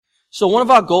So one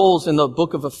of our goals in the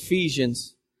book of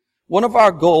Ephesians, one of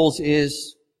our goals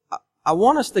is, I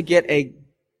want us to get a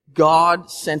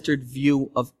God-centered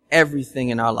view of everything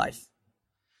in our life.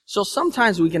 So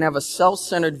sometimes we can have a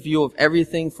self-centered view of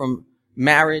everything from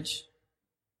marriage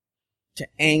to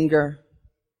anger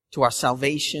to our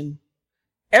salvation.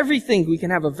 Everything, we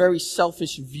can have a very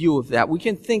selfish view of that. We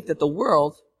can think that the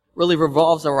world really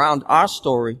revolves around our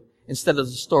story instead of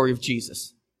the story of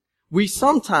Jesus. We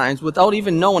sometimes, without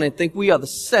even knowing it, think we are the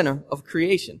center of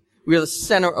creation. We are the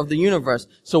center of the universe.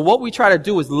 So what we try to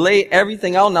do is lay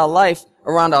everything out in our life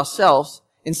around ourselves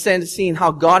instead of seeing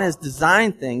how God has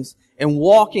designed things and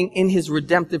walking in His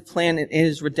redemptive plan and in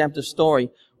His redemptive story.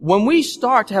 When we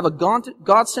start to have a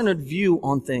God-centered view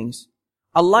on things,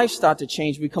 our lives start to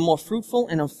change. We become more fruitful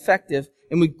and effective,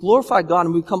 and we glorify God,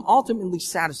 and we become ultimately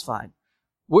satisfied.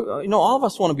 All of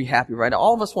us want to be happy, right?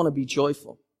 All of us want to be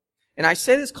joyful. And I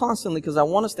say this constantly because I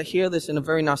want us to hear this in a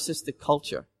very narcissistic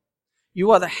culture.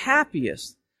 You are the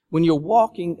happiest when you're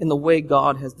walking in the way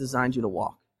God has designed you to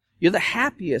walk. You're the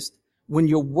happiest when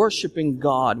you're worshiping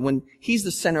God, when He's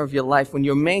the center of your life, when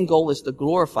your main goal is to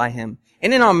glorify Him.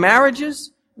 And in our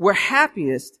marriages, we're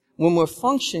happiest when we're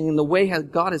functioning in the way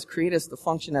God has created us to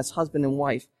function as husband and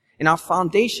wife. And our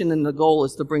foundation and the goal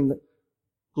is to bring the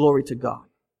glory to God.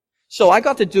 So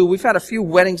we've had a few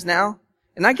weddings now.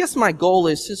 And I guess my goal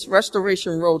is, since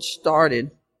Restoration Road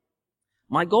started,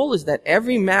 my goal is that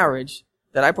every marriage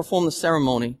that I perform the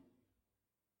ceremony,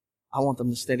 I want them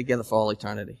to stay together for all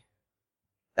eternity.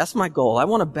 That's my goal. I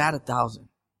want to bat 1,000.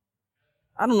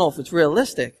 I don't know if it's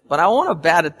realistic, but I want to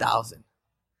bat 1,000.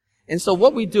 And so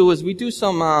what we do is we do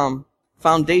some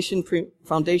foundational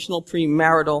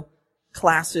premarital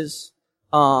classes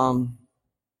where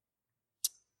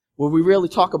we really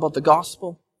talk about the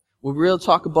gospel. We really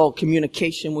talk about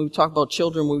communication. We talk about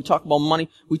children. We talk about money.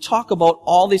 We talk about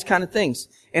all these kind of things.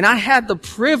 And I had the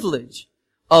privilege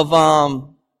of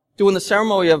doing the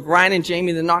ceremony of Ryan and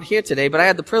Jamie. They're not here today, but I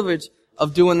had the privilege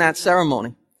of doing that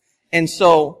ceremony. And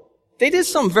so they did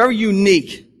something very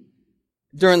unique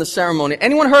during the ceremony.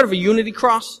 Anyone heard of a unity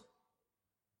cross?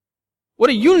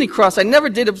 What a unity cross. I never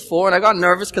did it before, and I got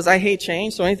nervous because I hate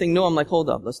change. So anything new, I'm like, hold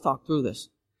up, let's talk through this.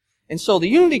 And so the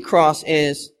unity cross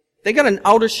is, they got an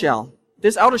outer shell.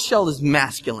 This outer shell is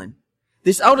masculine.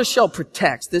 This outer shell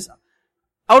protects. This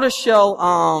outer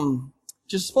shell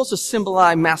just supposed to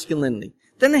symbolize masculinity.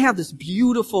 Then they have this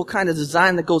beautiful kind of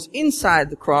design that goes inside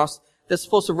the cross that's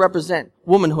supposed to represent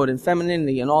womanhood and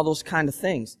femininity and all those kind of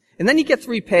things. And then you get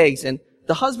 3 pegs, and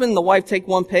the husband and the wife take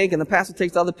one peg, and the pastor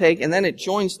takes the other peg, and then it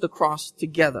joins the cross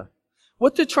together.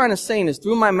 What they're trying to say is,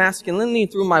 through my masculinity,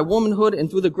 through my womanhood, and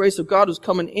through the grace of God who's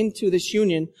coming into this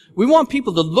union, we want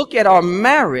people to look at our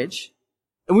marriage,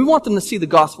 and we want them to see the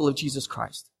gospel of Jesus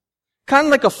Christ. Kind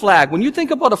of like a flag. When you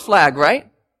think about a flag,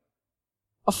 right?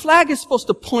 A flag is supposed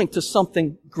to point to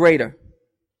something greater.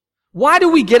 Why do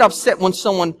we get upset when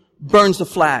someone burns the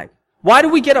flag? Why do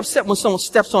we get upset when someone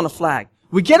steps on a flag?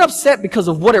 We get upset because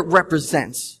of what it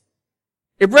represents.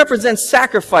 It represents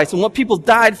sacrifice and what people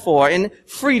died for, and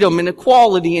freedom and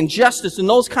equality and justice and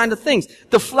those kind of things.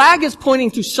 The flag is pointing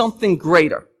to something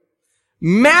greater.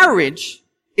 Marriage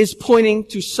is pointing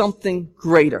to something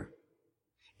greater.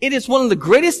 It is one of the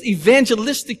greatest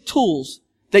evangelistic tools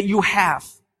that you have.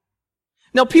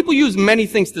 Now, people use many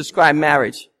things to describe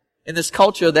marriage in this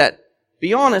culture that,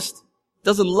 be honest,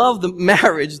 doesn't love the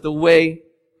marriage the way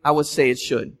I would say it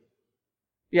should.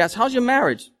 Yes, how's your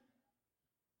marriage?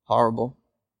 Horrible.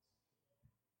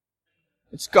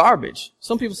 It's garbage.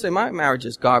 Some people say, my marriage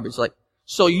is garbage. Like,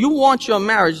 so you want your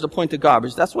marriage to point to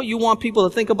garbage. That's what you want people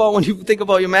to think about when you think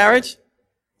about your marriage?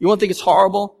 You want to think it's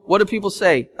horrible? What do people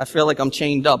say? I feel like I'm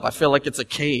chained up. I feel like it's a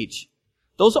cage.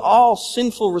 Those are all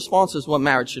sinful responses to what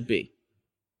marriage should be.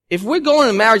 If we're going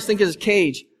to marriage thinking it's a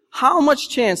cage, how much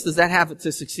chance does that have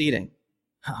to succeeding?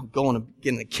 I'm going to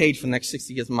get in a cage for the next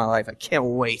 60 years of my life. I can't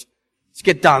wait. Let's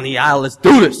get down the aisle. Let's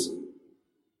do this.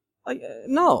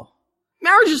 No.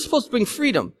 Marriage is supposed to bring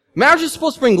freedom. Marriage is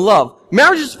supposed to bring love.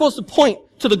 Marriage is supposed to point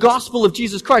to the gospel of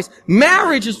Jesus Christ.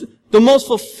 Marriage is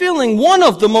one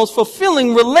of the most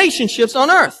fulfilling relationships on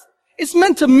earth. It's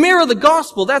meant to mirror the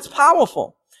gospel. That's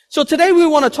powerful. So today we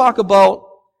want to talk about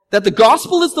that the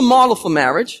gospel is the model for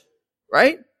marriage,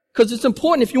 right? Because it's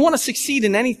important. If you want to succeed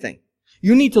in anything,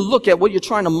 you need to look at what you're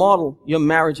trying to model your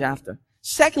marriage after.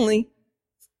 Secondly,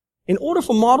 in order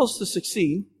for models to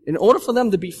succeed, in order for them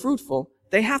to be fruitful,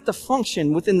 they have to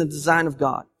function within the design of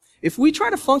God. If we try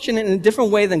to function in a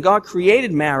different way than God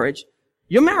created marriage,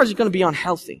 your marriage is going to be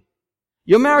unhealthy.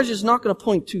 Your marriage is not going to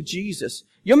point to Jesus.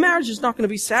 Your marriage is not going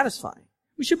to be satisfying.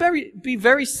 We should be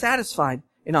very satisfied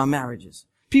in our marriages.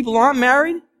 People aren't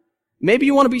married Maybe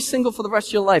you want to be single for the rest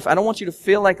of your life. I don't want you to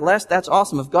feel like less. That's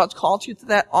awesome. If God's called you to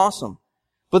that, awesome.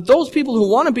 But those people who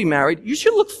want to be married, you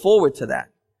should look forward to that.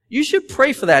 You should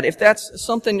pray for that if that's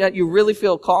something that you really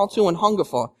feel called to and hunger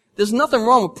for. There's nothing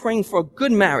wrong with praying for a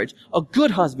good marriage, a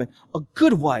good husband, a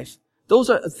good wife. Those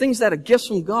are things that are gifts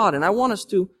from God, and I want us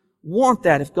to want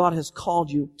that if God has called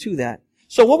you to that.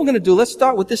 So what we're going to do, let's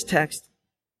start with this text.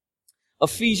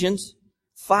 Ephesians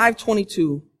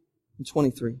 5:22 and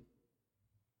 23.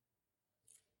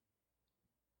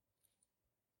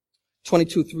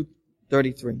 22 through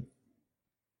 33.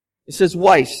 It says,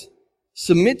 "Wives,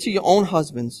 submit to your own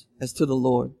husbands as to the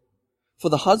Lord. For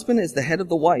the husband is the head of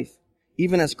the wife,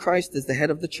 even as Christ is the head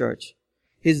of the church,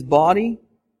 his body,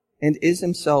 and is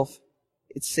himself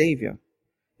its Savior.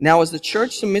 Now as the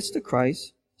church submits to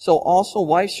Christ, so also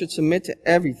wives should submit in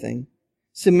everything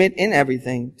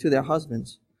to their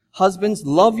husbands. Husbands,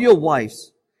 love your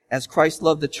wives as Christ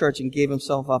loved the church and gave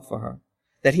himself up for her,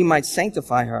 that he might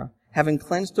sanctify her, having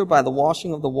cleansed her by the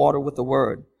washing of the water with the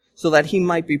word, so that he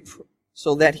might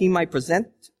present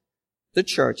the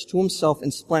church to himself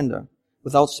in splendor,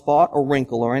 without spot or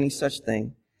wrinkle or any such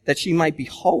thing, that she might be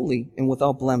holy and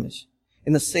without blemish.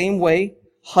 In the same way,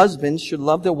 husbands should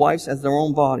love their wives as their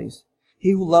own bodies.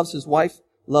 He who loves his wife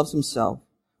loves himself.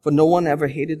 For no one ever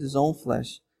hated his own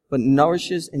flesh, but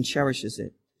nourishes and cherishes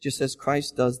it, just as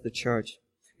Christ does the church,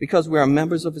 because we are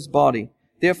members of his body.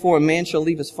 Therefore a man shall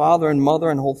leave his father and mother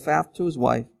and hold fast to his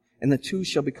wife, and the two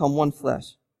shall become one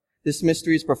flesh. This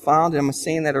mystery is profound, and I'm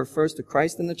saying that it refers to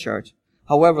Christ and the church.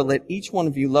 However, let each one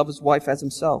of you love his wife as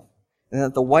himself, and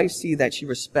let the wife see that she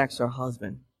respects her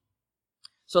husband."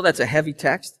 So that's a heavy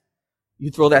text.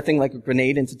 You throw that thing like a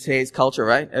grenade into today's culture,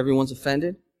 right? Everyone's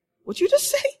offended. What'd you just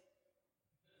say?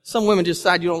 Some women just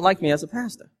decide you don't like me as a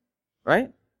pastor,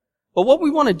 right? But what we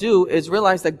want to do is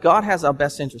realize that God has our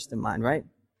best interest in mind, right?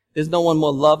 There's no one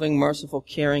more loving, merciful,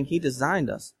 caring. He designed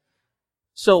us.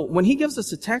 So when he gives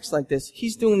us a text like this,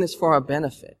 he's doing this for our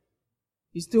benefit.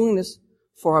 He's doing this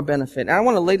for our benefit. And I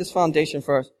want to lay this foundation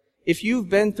first. If you've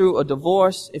been through a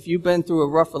divorce, if you've been through a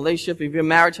rough relationship, if your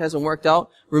marriage hasn't worked out,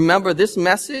 remember this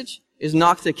message is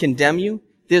not to condemn you.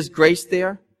 There's grace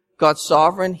there. God's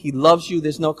sovereign. He loves you.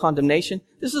 There's no condemnation.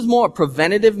 This is more a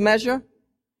preventative measure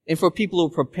and for people who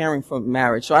are preparing for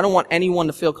marriage. So I don't want anyone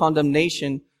to feel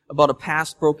condemnation about a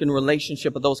past broken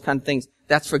relationship or those kind of things.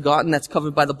 That's forgotten. That's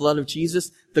covered by the blood of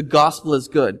Jesus. The gospel is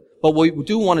good. But what we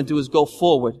do want to do is go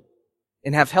forward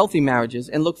and have healthy marriages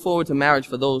and look forward to marriage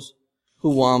for those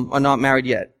who are not married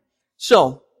yet.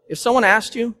 So, if someone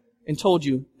asked you and told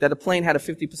you that a plane had a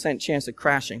 50% chance of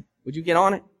crashing, would you get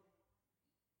on it?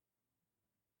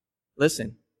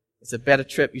 Listen, it's a better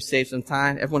trip. You save some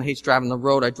time. Everyone hates driving the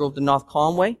road. I drove to North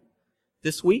Conway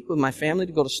this week with my family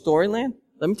to go to Storyland.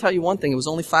 Let me tell you one thing. It was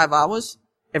only 5 hours.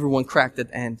 Everyone cracked at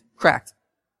the end. Cracked.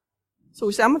 So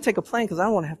we said, I'm going to take a plane because I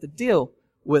don't want to have to deal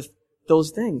with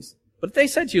those things. But if they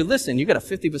said to you, listen, you got a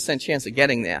 50% chance of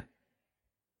getting there.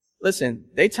 Listen,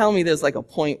 they tell me there's like a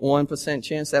 0.1%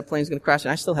 chance that plane's going to crash,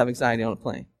 and I still have anxiety on a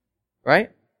plane.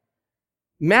 Right?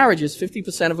 Marriages,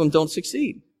 50% of them don't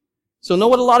succeed. So know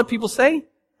what a lot of people say?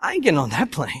 I ain't getting on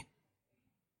that plane.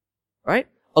 Right?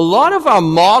 A lot of our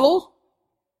model,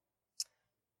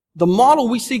 the model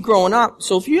we see growing up,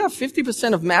 so if you have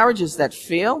 50% of marriages that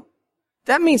fail,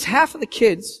 that means half of the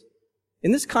kids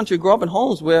in this country grow up in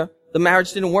homes where the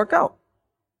marriage didn't work out.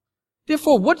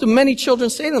 Therefore, what do many children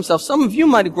say to themselves? Some of you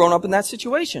might have grown up in that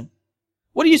situation.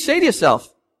 What do you say to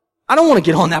yourself? I don't want to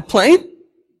get on that plane.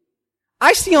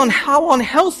 I see on how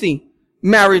unhealthy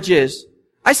marriage is.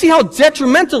 I see how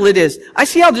detrimental it is. I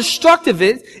see how destructive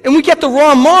it is. And we get the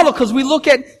wrong model because we look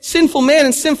at sinful man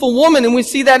and sinful woman and we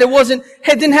see that it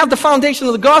didn't have the foundation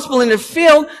of the gospel and it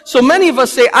failed. So many of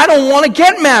us say, I don't want to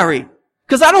get married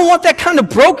because I don't want that kind of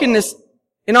brokenness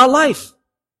in our life,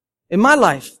 in my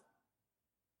life.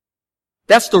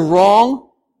 That's the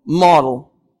wrong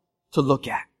model to look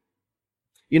at.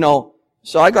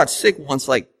 So I got sick once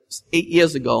like 8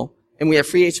 years ago and we had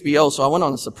free HBO, so I went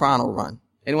on a Soprano run.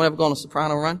 Anyone ever go on a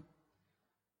Soprano run?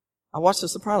 I watched The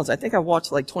Sopranos. I think I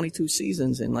watched like 22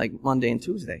 seasons in like Monday and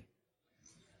Tuesday.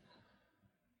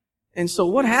 And so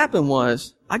what happened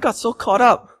was I got so caught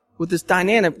up with this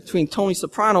dynamic between Tony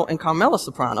Soprano and Carmela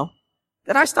Soprano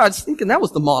that I started thinking that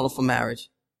was the model for marriage.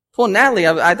 Poor Natalie,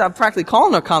 I practically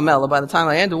calling her Carmela by the time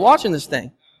I ended watching this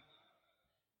thing.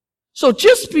 So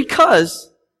just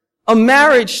because a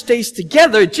marriage stays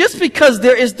together, just because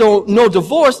there is no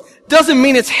divorce, doesn't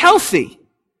mean it's healthy.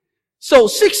 So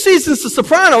 6 seasons of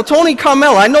Soprano, Tony and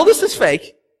Carmela, I know this is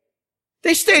fake.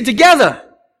 They stayed together.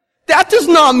 That does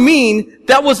not mean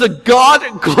that was a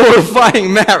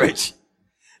God-glorifying marriage.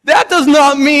 That does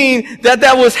not mean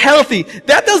that was healthy.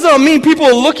 That does not mean people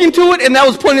were looking to it and that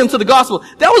was pointing them to the gospel.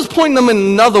 That was pointing them in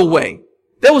another way.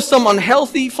 There was some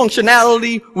unhealthy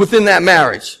functionality within that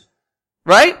marriage.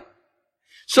 Right?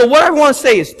 So what I want to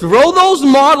say is throw those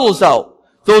models out.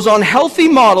 Those unhealthy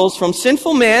models from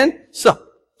sinful man,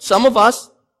 some of us,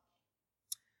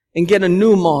 and get a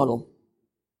new model.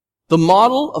 The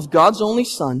model of God's only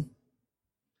Son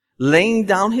laying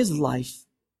down his life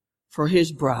for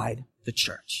his bride, the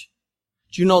church.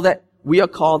 Do you know that we are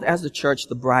called as the church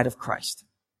the bride of Christ?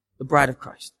 The bride of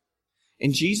Christ.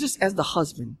 And Jesus, as the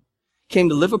husband, came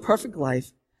to live a perfect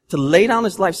life, to lay down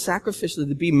his life sacrificially,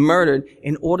 to be murdered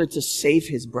in order to save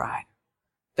his bride.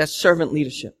 That's servant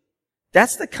leadership.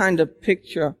 That's the kind of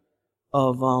picture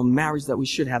of marriage that we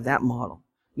should have, that model.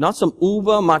 Not some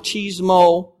uber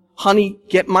machismo, honey,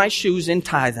 get my shoes and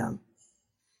tie them.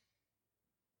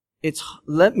 It's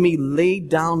let me lay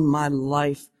down my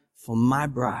life for my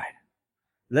bride.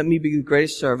 Let me be the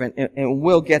greatest servant, and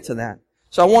we'll get to that.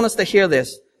 So I want us to hear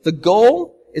this. The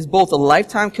goal is both a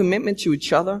lifetime commitment to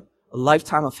each other, a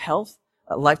lifetime of health,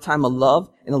 a lifetime of love,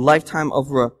 and a lifetime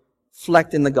of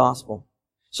reflecting the gospel.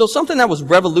 So something that was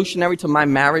revolutionary to my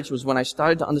marriage was when I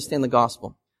started to understand the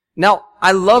gospel. Now,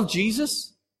 I love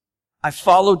Jesus. I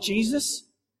followed Jesus,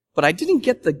 but I didn't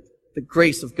get the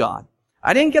grace of God.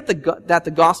 I didn't get that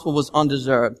the gospel was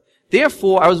undeserved.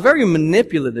 Therefore, I was very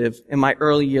manipulative in my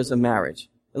early years of marriage.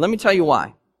 And let me tell you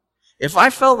why. If I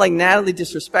felt like Natalie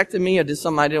disrespected me or did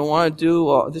something I didn't want to do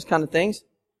or this kind of things,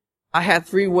 I had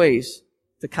 3 ways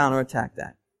to counterattack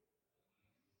that.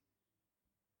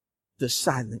 The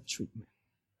silent treatment.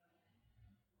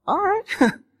 All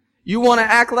right. You want to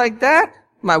act like that?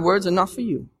 My words are not for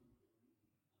you.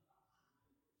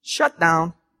 Shut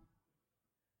down.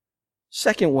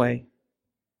 Second way,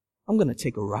 I'm going to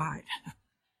take a ride.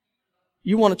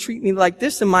 You want to treat me like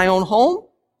this in my own home?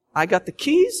 I got the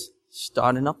keys,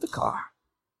 starting up the car.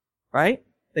 Right?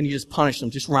 Then you just punish them,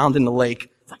 just rounding the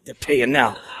lake. It's like they're paying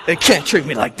now. They can't treat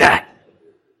me like that.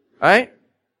 Right?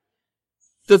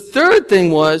 The third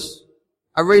thing was,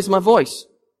 I raised my voice.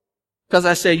 Because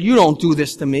I said, you don't do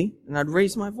this to me. And I'd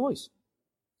raise my voice.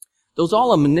 Those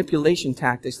all are manipulation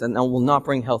tactics that will not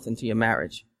bring health into your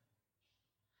marriage.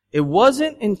 It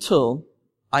wasn't until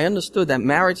I understood that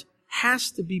marriage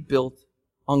has to be built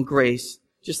on grace,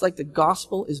 just like the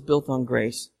gospel is built on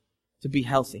grace, to be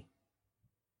healthy.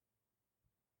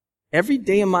 Every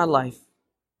day of my life,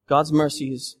 God's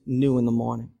mercy is new in the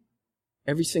morning.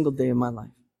 Every single day of my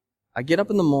life. I get up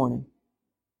in the morning,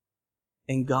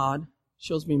 and God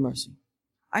shows me mercy.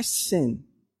 I sin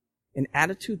in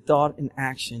attitude, thought, and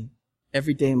action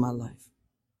every day in my life.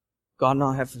 God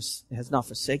has not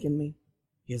forsaken me.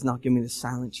 He has not given me the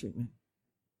silent treatment.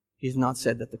 He has not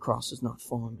said that the cross is not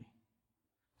for me.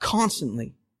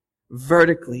 Constantly,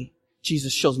 vertically,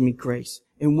 Jesus shows me grace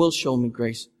and will show me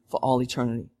grace for all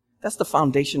eternity. That's the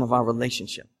foundation of our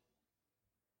relationship.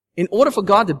 In order for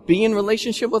God to be in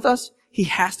relationship with us, He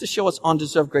has to show us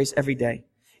undeserved grace every day.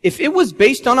 If it was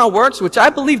based on our works, which I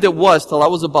believed it was till I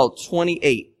was about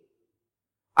 28,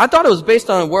 I thought it was based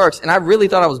on our works, and I really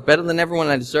thought I was better than everyone,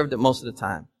 and I deserved it most of the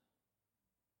time.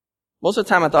 Most of the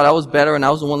time I thought I was better, and I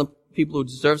was one of the people who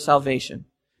deserved salvation.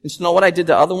 And so you know what I did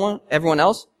to everyone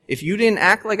else? If you didn't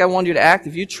act like I wanted you to act,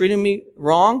 if you treated me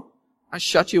wrong, I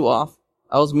shut you off.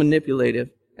 I was manipulative,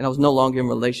 and I was no longer in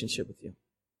relationship with you.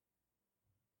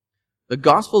 The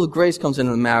gospel of grace comes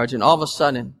into the marriage, and all of a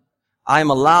sudden, I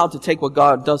am allowed to take what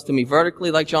God does to me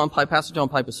vertically, like Pastor John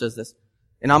Piper says this,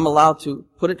 and I'm allowed to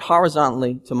put it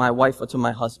horizontally to my wife or to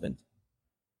my husband.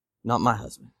 Not my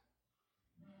husband.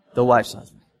 The wife's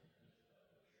husband.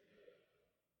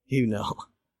 You know.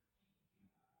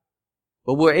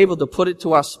 But we're able to put it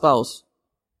to our spouse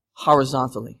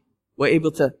horizontally. We're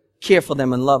able to care for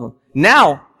them and love them.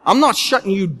 Now, I'm not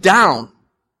shutting you down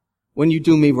when you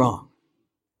do me wrong.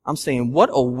 I'm saying, what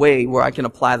a way where I can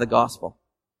apply the gospel.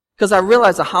 Because I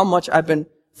realize how much I've been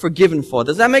forgiven for.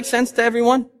 Does that make sense to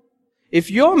everyone? If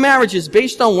your marriage is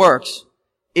based on works,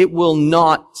 it will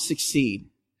not succeed.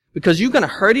 Because you're going to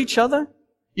hurt each other.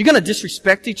 You're going to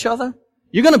disrespect each other.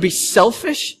 You're going to be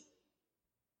selfish.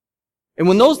 And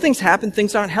when those things happen,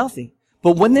 things aren't healthy.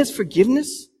 But when there's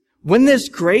forgiveness, when there's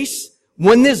grace,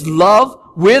 when there's love,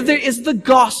 where there is the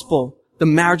gospel, the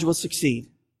marriage will succeed.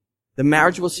 The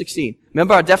marriage will succeed.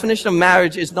 Remember, our definition of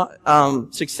marriage is not,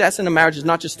 success in a marriage is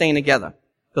not just staying together.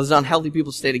 Because unhealthy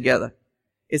people stay together.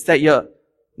 It's that your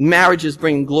marriage is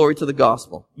bringing glory to the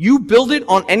gospel. You build it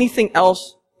on anything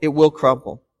else, it will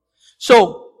crumble.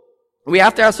 So, we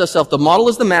have to ask ourselves, the model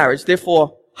is the marriage.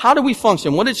 Therefore, how do we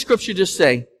function? What did Scripture just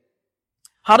say?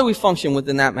 How do we function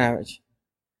within that marriage?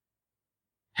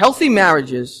 Healthy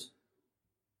marriages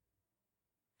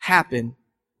happen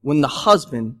when the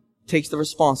husband takes the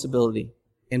responsibility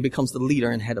and becomes the leader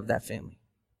and head of that family.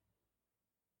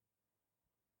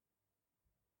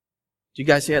 Do you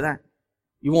guys hear that?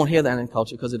 You won't hear that in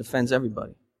culture because it offends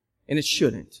everybody. And it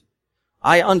shouldn't.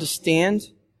 I understand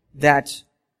that.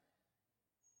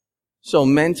 So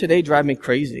men today drive me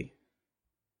crazy.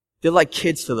 They're like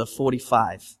kids till they're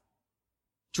 45.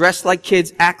 Dress like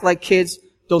kids, act like kids,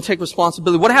 don't take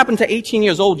responsibility. What happened to 18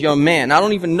 years old? You're a man. I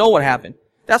don't even know what happened.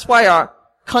 That's why our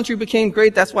country became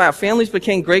great. That's why our families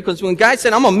became great. Because when guys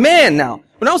said, I'm a man now.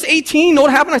 When I was 18, you know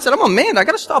what happened? I said, I'm a man. I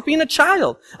gotta stop being a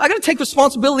child. I gotta take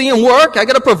responsibility and work. I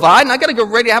gotta provide and I gotta get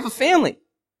ready to have a family.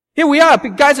 Here we are.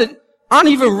 Guys that aren't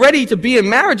even ready to be in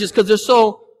marriages because they're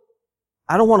so,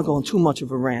 I don't want to go on too much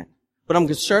of a rant, but I'm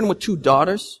concerned with 2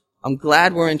 daughters. I'm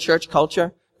glad we're in church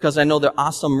culture because I know there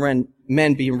are some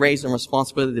men being raised in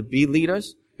responsibility to be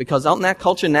leaders. Because out in that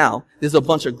culture now, there's a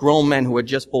bunch of grown men who are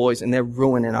just boys and they're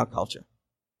ruining our culture.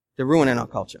 They're ruining our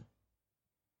culture.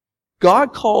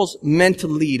 God calls men to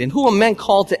lead. And who are men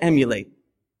called to emulate?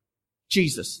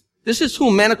 Jesus. This is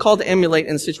who men are called to emulate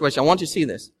in the situation. I want you to see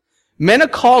this. Men are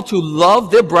called to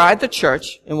love their bride, the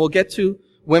church, and we'll get to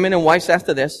women and wives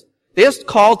after this. They're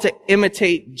called to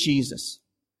imitate Jesus.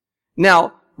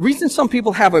 Now, reason some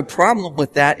people have a problem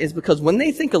with that is because when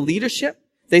they think of leadership,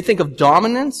 they think of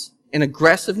dominance and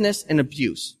aggressiveness and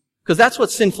abuse. Because that's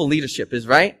what sinful leadership is,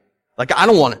 right? Like, I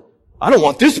don't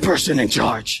want this person in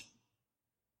charge.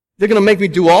 They're going to make me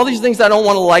do all these things I don't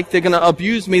want to like. They're going to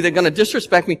abuse me. They're going to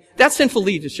disrespect me. That's sinful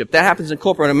leadership. That happens in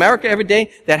corporate America every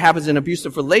day. That happens in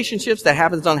abusive relationships. That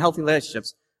happens in unhealthy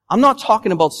relationships. I'm not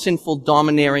talking about sinful,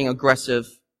 domineering, aggressive,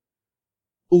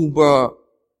 uber,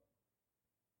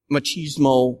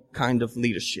 machismo kind of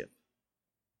leadership.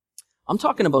 I'm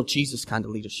talking about Jesus kind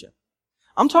of leadership.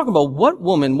 I'm talking about what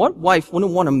woman, what wife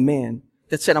wouldn't want a man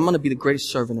that said, I'm going to be the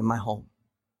greatest servant in my home.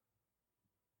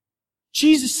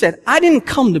 Jesus said, I didn't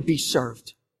come to be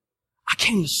served. I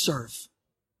came to serve.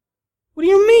 What do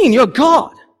you mean? You're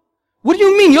God. What do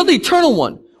you mean? You're the eternal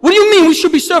one. What do you mean we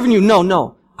should be serving you?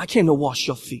 No. I came to wash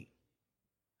your feet.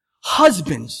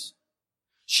 Husbands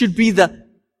should be the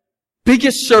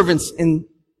biggest servants in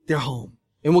their home.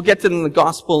 And we'll get to the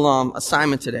gospel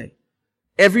assignment today.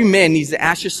 Every man needs to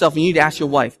ask yourself, and you need to ask your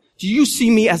wife, do you see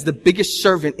me as the biggest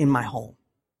servant in my home?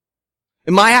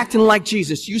 Am I acting like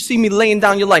Jesus? You see me laying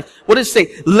down your life. What does it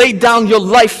say? Lay down your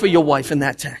life for your wife in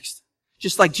that text.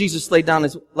 Just like Jesus laid down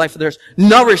his life for theirs.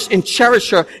 Nourish and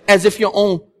cherish her as if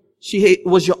she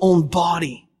was your own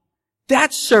body.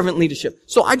 That's servant leadership.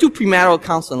 So I do premarital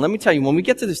counseling. Let me tell you, when we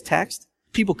get to this text,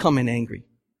 people come in angry.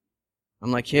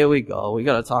 I'm like, here we go. We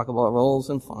got to talk about roles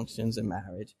and functions in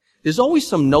marriage. There's always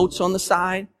some notes on the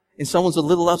side, and someone's a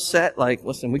little upset, like,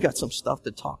 listen, we got some stuff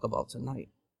to talk about tonight.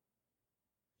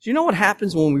 Do you know what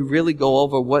happens when we really go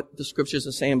over what the scriptures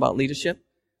are saying about leadership?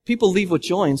 People leave with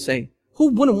joy and say, who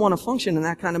wouldn't want to function in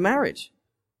that kind of marriage?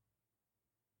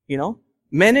 You know,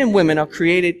 men and women are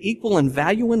created equal in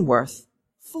value and worth,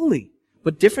 fully,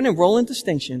 but different in role and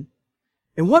distinction.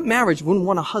 And what marriage wouldn't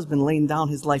want a husband laying down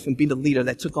his life and be the leader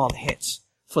that took all the hits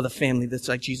for the family that's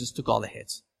like Jesus took all the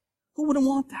hits? Who wouldn't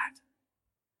want that?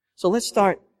 So let's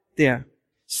start there.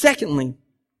 Secondly,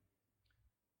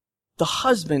 the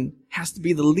husband has to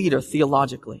be the leader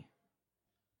theologically.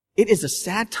 It is a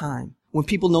sad time when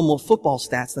people know more football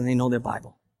stats than they know their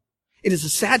Bible. It is a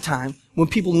sad time when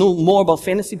people know more about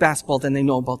fantasy basketball than they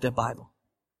know about their Bible.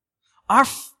 Our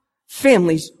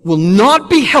families will not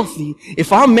be healthy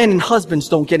if our men and husbands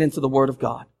don't get into the Word of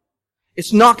God.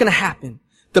 It's not going to happen.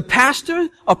 The pastor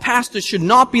or pastors should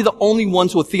not be the only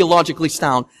ones who are theologically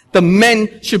sound. The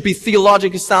men should be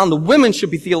theologically sound. The women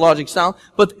should be theologically sound.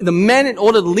 But the men, in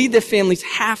order to lead their families,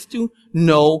 have to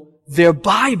know their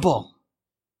Bible.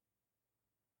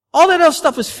 All that other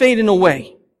stuff is fading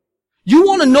away. You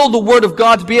want to know the Word of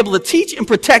God to be able to teach and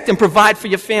protect and provide for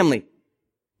your family.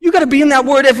 You got to be in that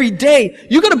Word every day.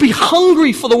 You got to be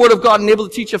hungry for the Word of God and able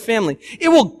to teach your family. It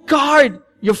will guard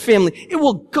your family. It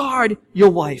will guard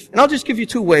your wife. And I'll just give you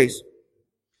 2 ways.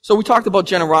 So we talked about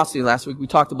generosity last week. We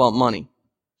talked about money.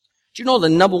 Do you know the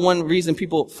number one reason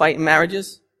people fight in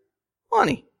marriages?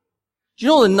 Money. Do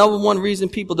you know the number one reason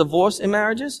people divorce in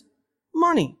marriages?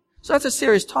 Money. So that's a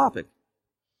serious topic.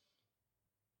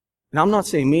 And I'm not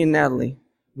saying me and Natalie,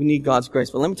 we need God's grace.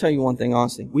 But let me tell you one thing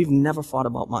honestly. We've never fought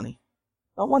about money.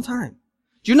 Not one time.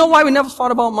 Do you know why we never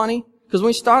fought about money? Because when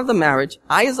we started the marriage,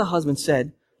 I as a husband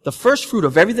said, the first fruit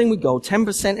of everything we go,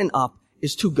 10% and up,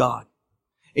 is to God.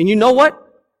 And you know what?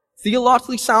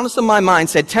 theologically soundest of my mind,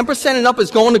 said 10% and up is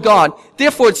going to God.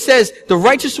 Therefore, it says the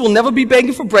righteous will never be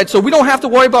begging for bread, so we don't have to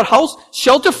worry about house,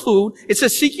 shelter, food. It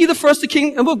says, seek ye the first the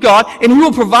kingdom of God, and he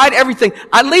will provide everything.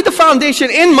 I laid the foundation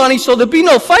in money, so there'd be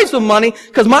no fights with money,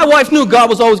 because my wife knew God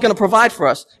was always going to provide for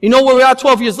us. You know where we are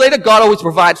 12 years later? God always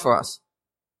provides for us.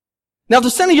 Now, if the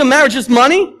center of your marriage is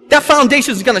money, that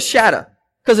foundation is going to shatter,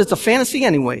 because it's a fantasy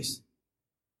anyways.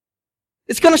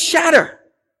 It's going to shatter.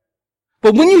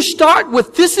 But when you start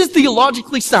with, this is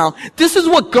theologically sound, this is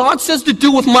what God says to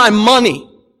do with my money,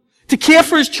 to care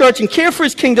for his church and care for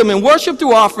his kingdom and worship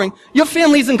through offering, your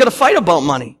family isn't going to fight about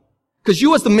money. Because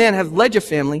you as the man have led your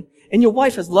family, and your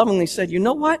wife has lovingly said, you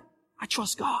know what? I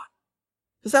trust God.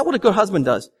 Is that what a good husband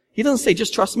does? He doesn't say,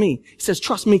 just trust me. He says,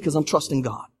 trust me because I'm trusting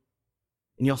God.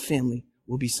 And your family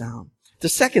will be sound. The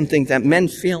second thing that men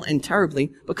fail in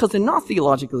terribly, because they're not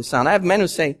theologically sound. I have men who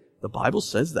say, the Bible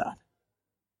says that.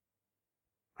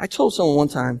 I told someone one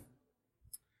time,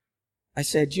 I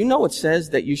said, you know it says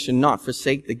that you should not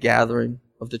forsake the gathering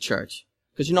of the church.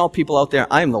 Because you know people out there,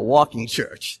 I am the walking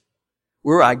church.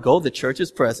 Where I go, the church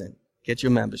is present. Get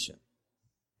your membership.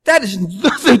 That is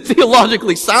nothing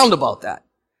theologically sound about that.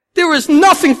 There is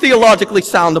nothing theologically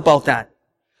sound about that.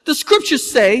 The scriptures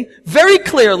say very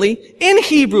clearly in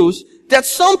Hebrews that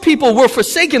some people were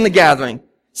forsaking the gathering.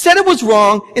 Said it was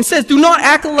wrong, and says, do not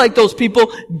act like those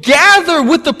people. Gather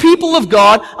with the people of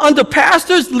God under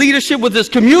pastor's leadership with his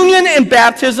communion and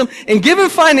baptism and give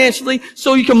it financially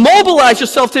so you can mobilize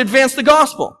yourself to advance the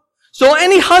gospel. So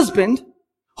any husband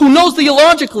who knows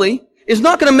theologically is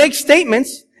not going to make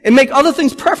statements and make other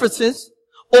things preferences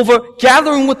over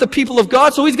gathering with the people of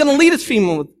God, so he's going to lead his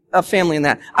family in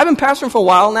that. I've been pastoring for a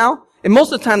while now, and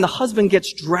most of the time the husband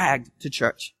gets dragged to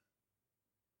church.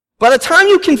 By the time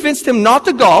you convinced him not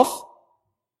to golf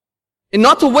and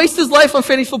not to waste his life on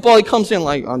fantasy football, he comes in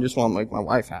like, I just want to make my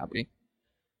wife happy.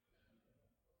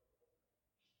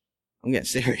 I'm getting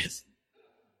serious.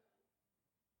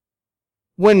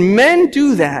 When men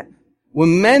do that,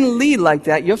 when men lead like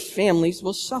that, your families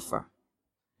will suffer.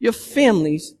 Your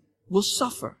families will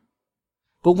suffer.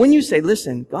 But when you say,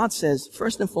 listen, God says,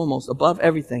 first and foremost, above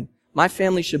everything, my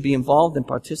family should be involved in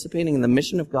participating in the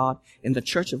mission of God, in the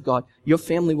church of God. Your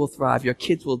family will thrive. Your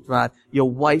kids will thrive. Your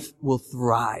wife will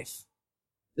thrive.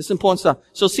 This is important stuff.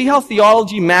 So see how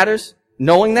theology matters?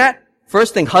 Knowing that?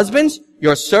 First thing, husbands,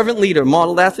 you're a servant leader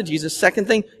modeled after Jesus. Second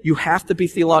thing, you have to be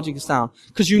theologically sound.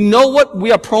 Because you know what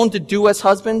we are prone to do as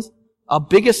husbands? Our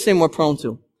biggest sin we're prone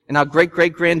to. And our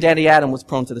great-great-granddaddy Adam was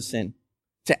prone to the sin.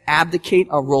 To abdicate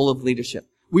our role of leadership.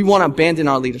 We want to abandon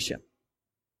our leadership.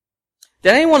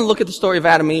 Did anyone look at the story of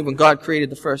Adam and Eve when God created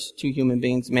the first two human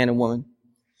beings, man and woman?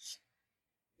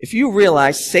 If you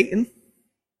realize Satan,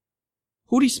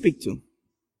 who did he speak to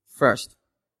first?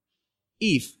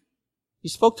 Eve. He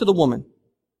spoke to the woman.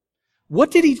 What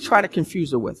did he try to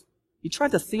confuse her with? He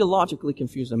tried to theologically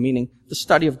confuse her, meaning the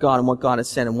study of God and what God has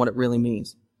said and what it really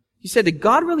means. He said, did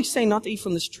God really say not to eat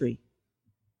from this tree?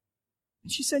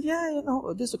 And she said, yeah, you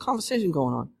know, there's a conversation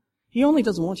going on. He only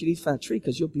doesn't want you to eat from that tree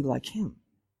because you'll be like him.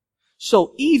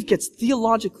 So Eve gets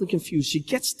theologically confused. She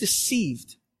gets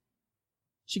deceived.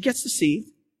 She gets deceived,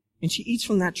 and she eats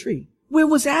from that tree. Where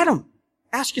was Adam?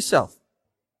 Ask yourself.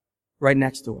 Right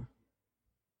next to her.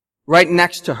 Right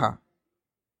next to her.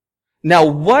 Now,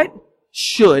 what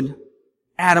should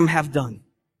Adam have done?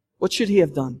 What should he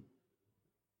have done?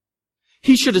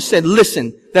 He should have said,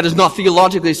 listen, that is not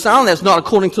theologically sound. That's not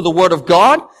according to the word of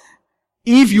God.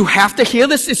 Eve, you have to hear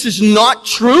this. This is not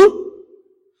true.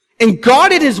 And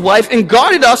guarded his wife and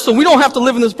guarded us so we don't have to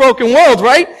live in this broken world,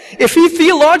 right? If he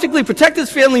theologically protected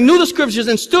his family, knew the scriptures,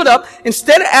 and stood up,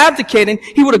 instead of abdicating,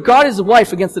 he would have guarded his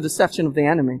wife against the deception of the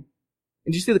enemy.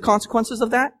 And do you see the consequences of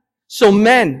that? So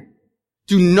men,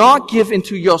 do not give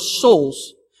into your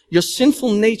souls, your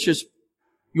sinful natures.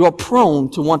 You are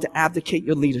prone to want to abdicate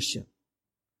your leadership.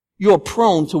 You are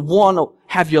prone to want to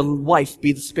have your wife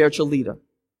be the spiritual leader.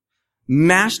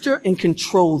 Master and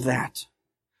control that.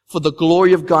 For the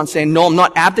glory of God, saying, no, I'm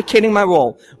not abdicating my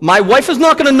role. My wife is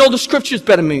not going to know the scriptures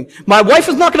better than me. My wife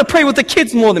is not going to pray with the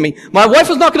kids more than me. My wife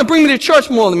is not going to bring me to church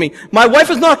more than me. My wife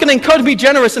is not going to encourage me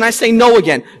generous, and I say no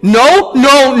again. No,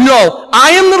 no, no. I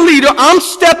am the leader. I'm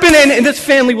stepping in, and this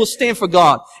family will stand for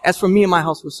God. As for me and my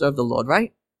house will serve the Lord,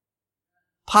 right?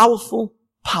 Powerful,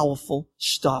 powerful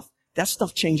stuff. That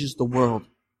stuff changes the world.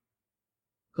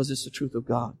 Because it's the truth of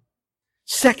God.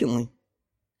 Secondly,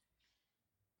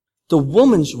 the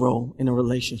woman's role in a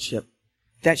relationship,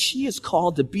 that she is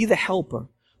called to be the helper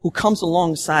who comes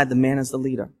alongside the man as the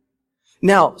leader.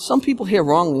 Now, some people hear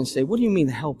wrongly and say, what do you mean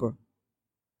the helper?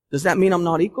 Does that mean I'm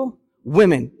not equal?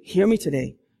 Women, hear me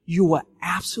today. You are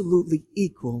absolutely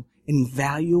equal in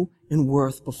value and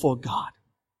worth before God.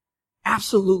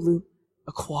 Absolute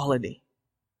equality.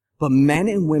 But men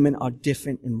and women are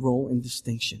different in role and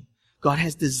distinction. God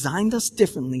has designed us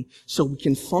differently so we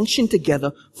can function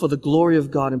together for the glory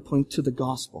of God and point to the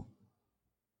gospel.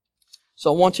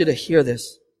 So I want you to hear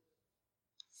this.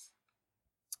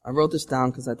 I wrote this down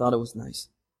because I thought it was nice.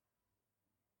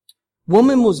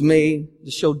 Woman was made to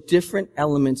show different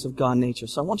elements of God's nature.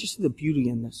 So I want you to see the beauty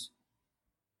in this.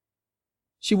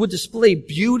 She would display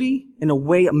beauty in a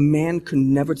way a man could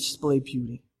never display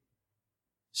beauty.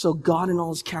 So God in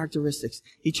all his characteristics,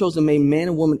 he chose to make man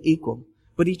and woman equal.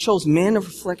 But he chose man to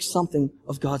reflect something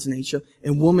of God's nature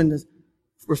and woman to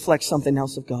reflect something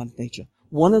else of God's nature.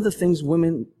 One of the things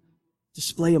women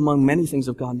display among many things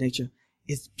of God's nature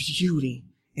is beauty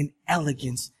and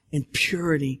elegance and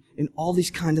purity and all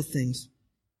these kind of things.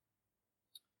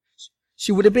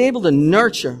 She would be able to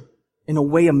nurture in a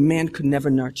way a man could never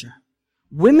nurture.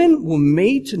 Women were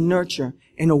made to nurture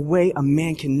in a way a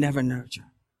man can never nurture.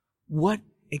 What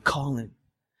a calling.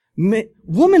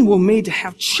 Women were made to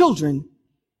have children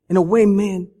in a way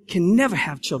man can never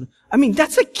have children. I mean,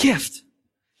 that's a gift.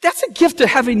 That's a gift to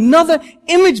have another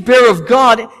image bearer of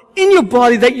God in your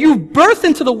body that you birth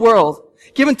into the world,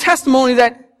 giving testimony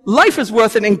that life is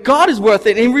worth it and God is worth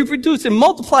it, and he reproduces and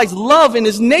multiplies love in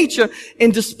his nature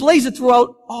and displays it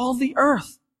throughout all the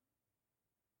earth.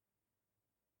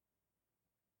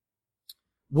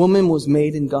 Woman was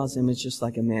made in God's image just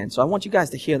like a man. So I want you guys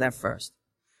to hear that first.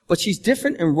 But she's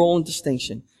different in role and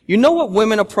distinction. You know what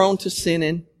women are prone to sin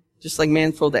in? Just like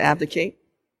men prone to abdicate?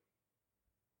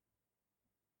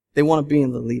 They want to be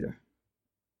in the leader.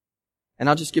 And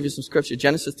I'll just give you some scripture.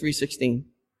 Genesis 3:16.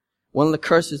 One of the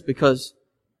curses because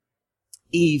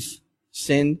Eve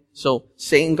sinned. So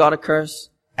Satan got a curse.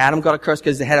 Adam got a curse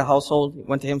because they had a household. It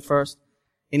went to him first.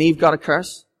 And Eve got a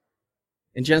curse.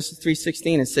 In Genesis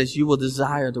 3:16, it says, you will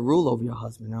desire to rule over your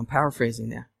husband. Now, I'm paraphrasing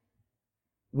there.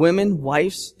 Women,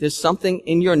 wives, there's something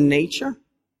in your nature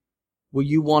where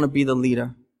you want to be the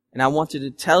leader. And I wanted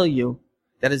to tell you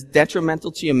that is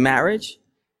detrimental to your marriage,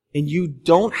 and you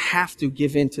don't have to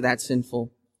give in to that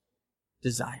sinful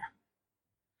desire.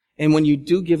 And when you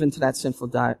do give in to that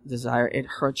sinful desire, it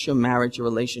hurts your marriage, your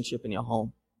relationship, and your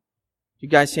home. You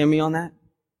guys hear me on that?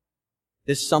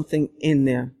 There's something in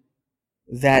there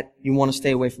that you want to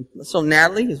stay away from. So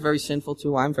Natalie is very sinful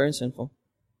too. I'm very sinful.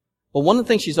 But one of the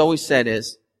things she's always said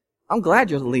is, I'm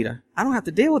glad you're the leader. I don't have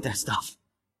to deal with that stuff.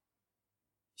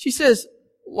 She says,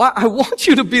 well, I want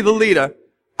you to be the leader.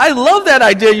 I love that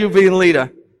idea of you being the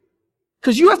leader.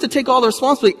 Because you have to take all the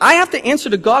responsibility. I have to answer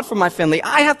to God for my family.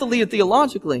 I have to lead it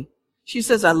theologically. She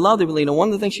says, I love to be the leader. One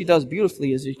of the things she does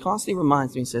beautifully is she constantly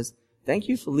reminds me and says, thank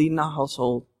you for leading our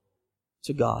household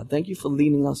to God. Thank you for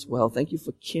leading us well. Thank you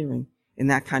for caring in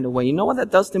that kind of way. You know what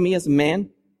that does to me as a man?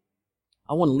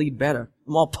 I want to lead better.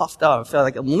 I'm all puffed up. I feel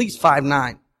like I'm at least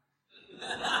 5'9".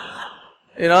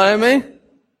 You know what I mean?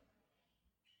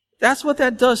 That's what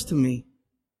that does to me.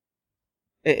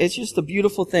 It's just a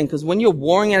beautiful thing, because when you're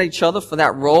warring at each other for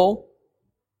that role,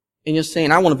 and you're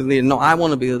saying, I want to be the leader, no, I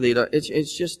want to be the leader,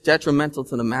 it's just detrimental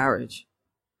to the marriage.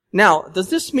 Now, does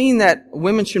this mean that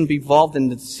women shouldn't be involved in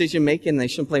the decision making and they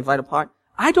shouldn't play a vital part?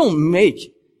 I don't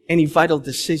make any vital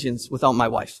decisions without my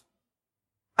wife.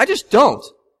 I just don't.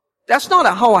 That's not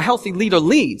how a healthy leader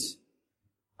leads.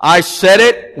 I said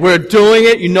it, we're doing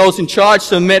it, you know it's in charge,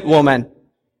 submit, woman.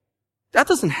 That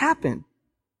doesn't happen.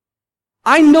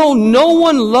 I know no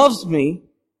one loves me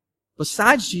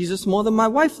besides Jesus more than my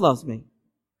wife loves me.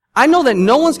 I know that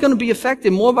no one's going to be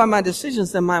affected more by my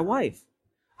decisions than my wife.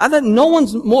 I know that no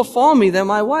one's more for me than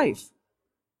my wife.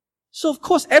 So of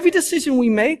course, every decision we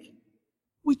make,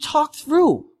 we talk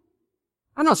through.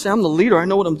 I'm not saying I'm the leader, I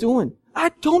know what I'm doing. I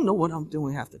don't know what I'm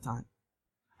doing half the time.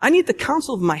 I need the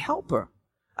counsel of my helper.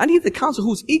 I need the counsel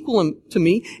who's equal to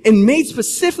me and made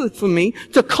specific for me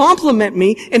to complement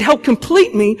me and help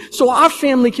complete me so our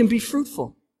family can be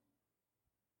fruitful.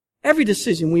 Every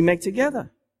decision we make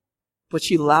together. But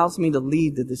she allows me to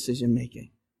lead the decision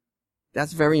making.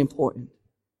 That's very important.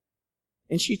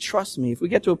 And she trusts me. If we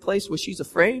get to a place where she's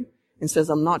afraid and says,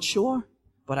 I'm not sure,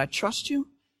 but I trust you.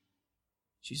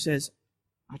 She says,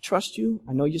 I trust you.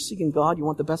 I know you're seeking God. You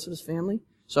want the best of this family.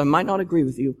 So I might not agree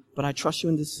with you, but I trust you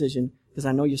in the decision because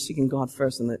I know you're seeking God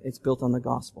first and that it's built on the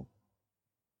gospel.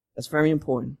 That's very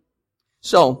important.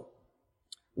 So,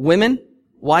 women,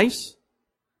 wives,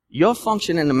 your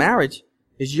function in the marriage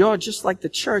is you're just like the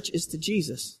church is to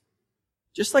Jesus.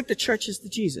 Just like the church is to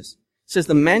Jesus. It says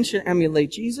the men should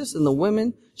emulate Jesus and the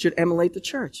women should emulate the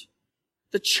church.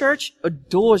 The church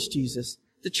adores Jesus.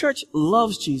 The church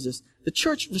loves Jesus. The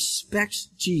church respects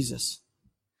Jesus.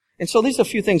 And so these are a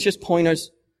few things, just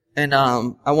pointers And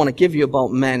I want to give you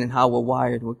about men and how we're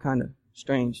wired. We're kind of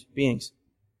strange beings.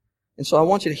 And so I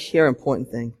want you to hear an important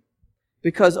thing.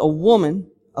 Because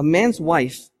a man's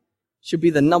wife, should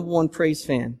be the number one praise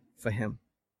fan for him.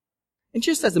 And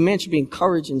just as a man should be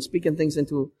encouraged and speaking things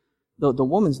into the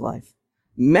woman's life,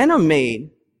 men are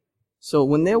made so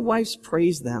when their wives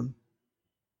praise them,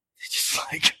 they're just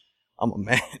like, I'm a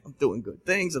man, I'm doing good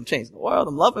things, I'm changing the world,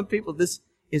 I'm loving people, this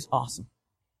is awesome.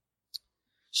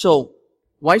 So,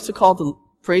 wives are called to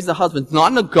praise the husbands,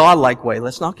 not in a godlike way,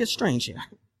 let's not get strange here,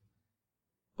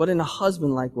 but in a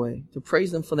husband-like way, to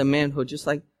praise them for their manhood, just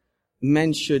like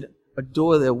men should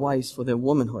adore their wives for their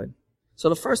womanhood. So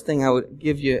the first thing I would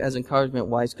give you as encouragement,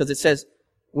 wives, because it says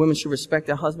women should respect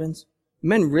their husbands.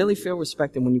 Men really feel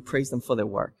respected when you praise them for their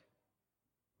work.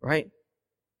 Right?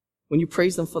 When you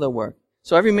praise them for their work.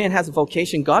 So every man has a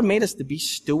vocation. God made us to be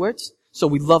stewards, so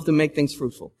we love to make things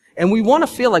fruitful. And we want to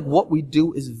feel like what we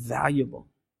do is valuable.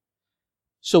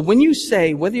 So when you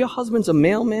say, whether your husband's a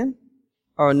mailman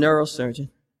or a neurosurgeon,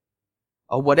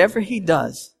 or whatever he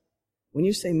does, when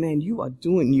you say, man, you are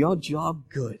doing your job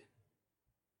good.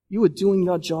 You are doing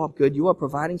your job good. You are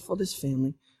providing for this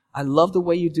family. I love the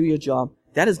way you do your job.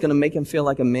 That is going to make him feel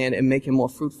like a man and make him more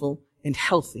fruitful and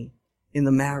healthy in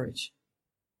the marriage.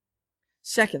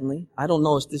 Secondly, I don't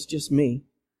know if this is just me,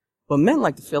 but men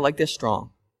like to feel like they're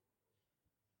strong.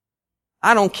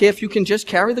 I don't care if you can just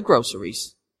carry the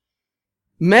groceries.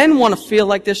 Men want to feel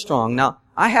like they're strong. Now,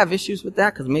 I have issues with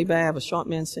that because maybe I have a short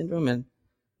man syndrome and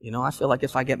I feel like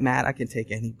if I get mad, I can take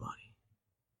anybody.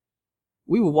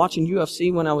 We were watching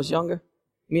UFC when I was younger.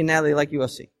 Me and Natalie like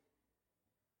UFC.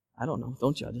 I don't know.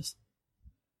 Don't judge us.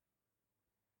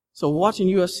 So watching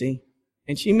UFC,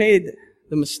 and she made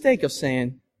the mistake of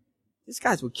saying, these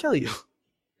guys would kill you.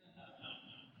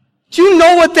 Do you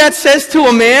know what that says to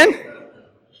a man?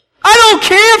 I don't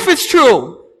care if it's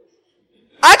true.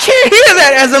 I can't hear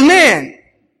that as a man.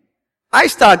 I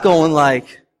start going like,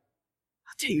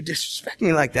 how dare you disrespect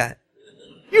me like that?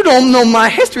 You don't know my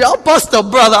history. I'll bust a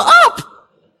brother up.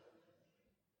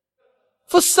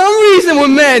 For some reason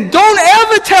with men, don't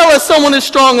ever tell us someone is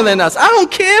stronger than us. I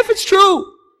don't care if it's true.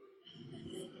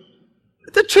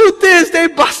 The truth is, they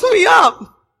bust me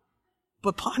up.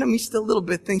 But part of me still a little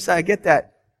bit thinks I get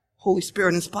that Holy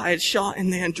Spirit inspired shot in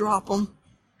there and drop them.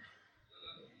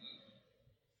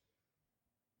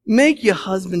 Make your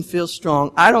husband feel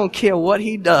strong. I don't care what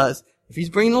he does. If he's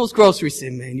bringing those groceries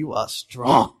in, man, you are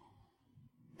strong.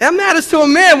 That matters to a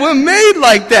man. We're made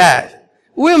like that.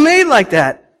 We're made like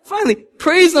that. Finally,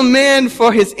 praise a man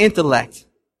for his intellect.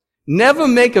 Never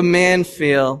make a man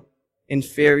feel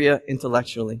inferior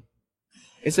intellectually.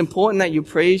 It's important that you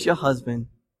praise your husband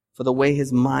for the way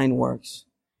his mind works.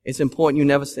 It's important you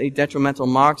never say detrimental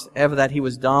remarks, ever that he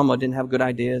was dumb or didn't have good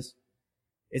ideas.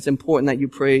 It's important that you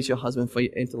praise your husband for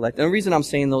your intellect. And the reason I'm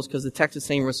saying those is because the text is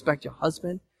saying respect your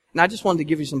husband. And I just wanted to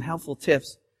give you some helpful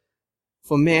tips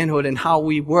for manhood and how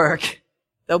we work.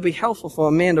 That'll be helpful for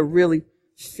a man to really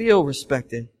feel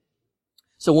respected.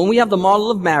 So when we have the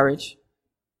model of marriage,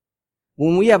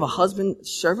 when we have a husband,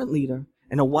 servant leader,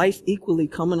 and a wife equally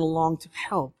coming along to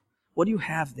help, what do you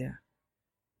have there?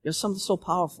 There's something so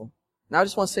powerful. Now I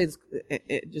just want to say this,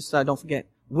 just so I don't forget.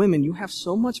 Women, you have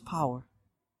so much power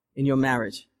in your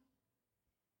marriage.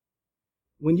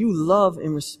 When you love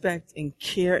and respect and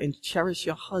care and cherish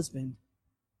your husband,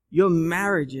 your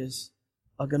marriages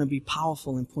are going to be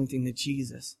powerful in pointing to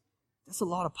Jesus. That's a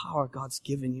lot of power God's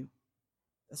given you.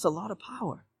 That's a lot of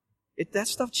power. That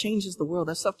stuff changes the world.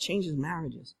 That stuff changes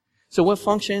marriages. So we're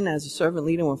functioning as a servant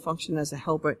leader, we're functioning as a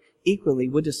helper equally.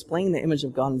 We're displaying the image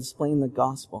of God and displaying the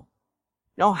gospel.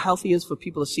 You know how healthy it is for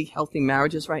people to see healthy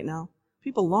marriages right now?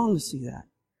 People long to see that.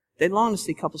 They long to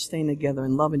see couples staying together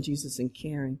and loving Jesus and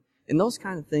caring. And those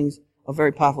kind of things are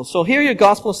very powerful. So here are your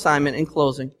gospel assignment in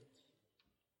closing.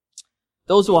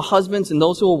 Those who are husbands and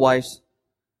those who are wives,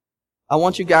 I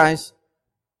want you guys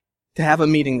to have a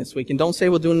meeting this week. And don't say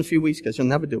we'll do it in a few weeks because you'll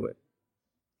never do it.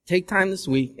 Take time this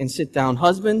week and sit down.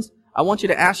 Husbands, I want you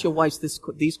to ask your wives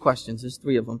these questions. There's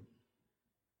 3 of them.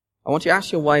 I want you to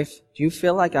ask your wife, do you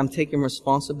feel like I'm taking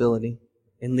responsibility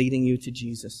in leading you to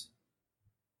Jesus?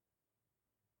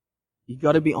 You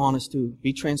got to be honest too.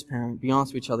 Be transparent. Be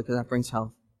honest with each other because that brings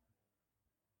health.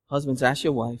 Husbands, ask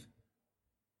your wife,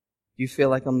 do you feel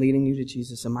like I'm leading you to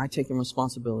Jesus? Am I taking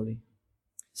responsibility?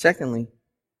 Secondly,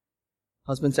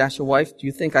 husbands, ask your wife, do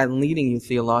you think I'm leading you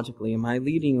theologically? Am I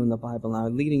leading you in the Bible? Am I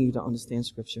leading you to understand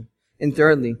Scripture? And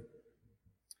thirdly,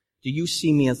 do you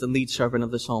see me as the lead servant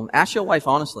of this home? Ask your wife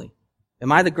honestly,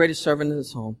 am I the greatest servant of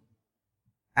this home?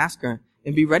 Ask her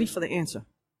and be ready for the answer.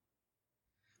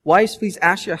 Wives, please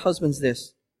ask your husbands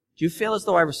this. Do you feel as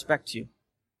though I respect you?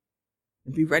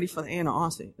 And be ready for the answer,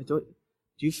 honestly. Do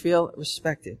you feel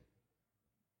respected?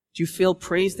 Do you feel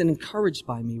praised and encouraged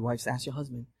by me, wives? Ask your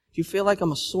husband. Do you feel like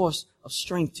I'm a source of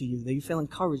strength to you, that you feel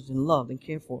encouraged and loved and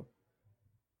cared for?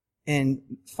 And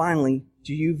finally,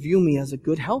 do you view me as a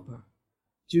good helper?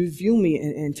 Do you view me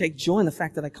and take joy in the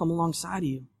fact that I come alongside of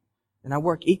you and I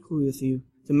work equally with you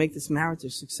to make this marriage a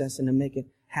success and to make it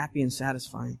happy and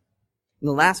satisfying? And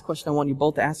the last question I want you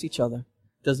both to ask each other,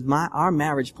 does our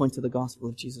marriage point to the gospel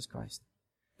of Jesus Christ?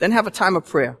 Then have a time of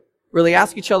prayer. Really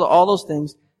ask each other all those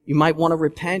things. You might want to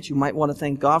repent. You might want to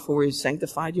thank God for where He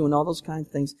sanctified you and all those kind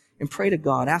of things. And pray to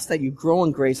God. Ask that you grow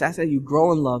in grace. Ask that you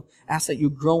grow in love. Ask that you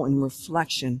grow in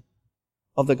reflection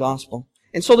of the gospel.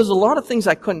 And so there's a lot of things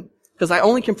I couldn't, because I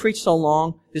only can preach so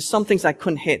long, there's some things I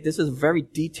couldn't hit. This is a very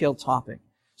detailed topic.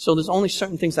 So there's only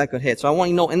certain things I could hit. So I want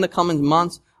you to know in the coming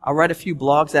months, I'll write a few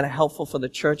blogs that are helpful for the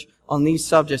church on these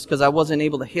subjects because I wasn't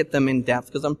able to hit them in depth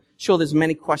because I'm sure there's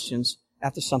many questions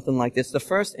after something like this. The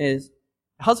first is,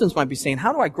 husbands might be saying,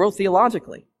 how do I grow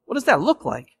theologically? What does that look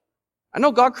like? I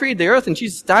know God created the earth and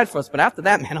Jesus died for us, but after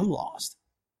that, man, I'm lost.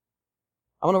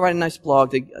 I want to write a nice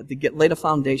blog to lay the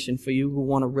foundation for you who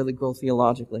want to really grow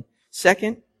theologically.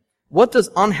 Second, what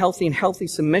does unhealthy and healthy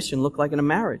submission look like in a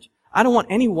marriage? I don't want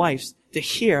any wives to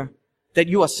hear that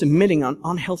you are submitting on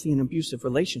unhealthy and abusive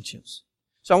relationships.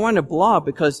 So I wanted a blog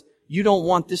because you don't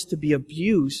want this to be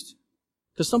abused.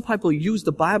 Because some people use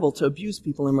the Bible to abuse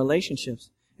people in relationships.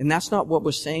 And that's not what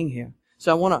we're saying here. So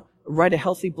I want to write a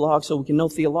healthy blog so we can know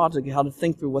theologically how to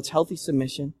think through what's healthy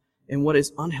submission and what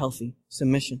is unhealthy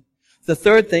submission. The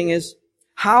third thing is,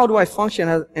 how do I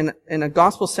function in a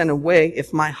gospel-centered way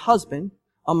if my husband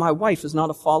or my wife is not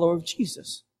a follower of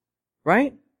Jesus?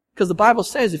 Right? Because the Bible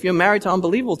says if you're married to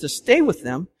unbelievers, to stay with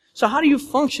them. So how do you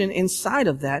function inside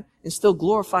of that and still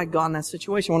glorify God in that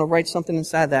situation? I want to write something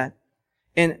inside that.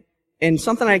 And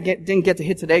something I didn't get to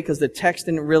hit today because the text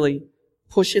didn't really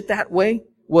push it that way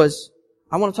was,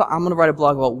 I'm going to write a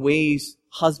blog about ways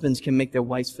husbands can make their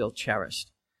wives feel cherished.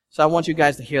 So I want you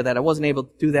guys to hear that. I wasn't able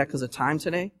to do that because of time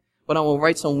today, but I will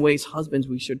write some ways husbands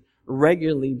we should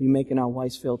regularly be making our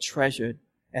wives feel treasured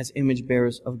as image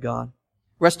bearers of God.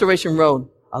 Restoration Road.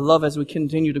 I love as we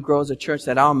continue to grow as a church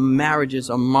that our marriages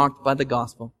are marked by the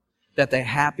gospel, that they're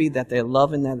happy, that they're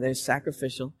loving, that they're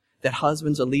sacrificial, that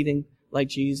husbands are leading like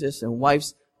Jesus and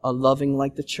wives are loving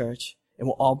like the church, and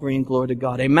we're all bringing glory to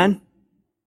God. Amen?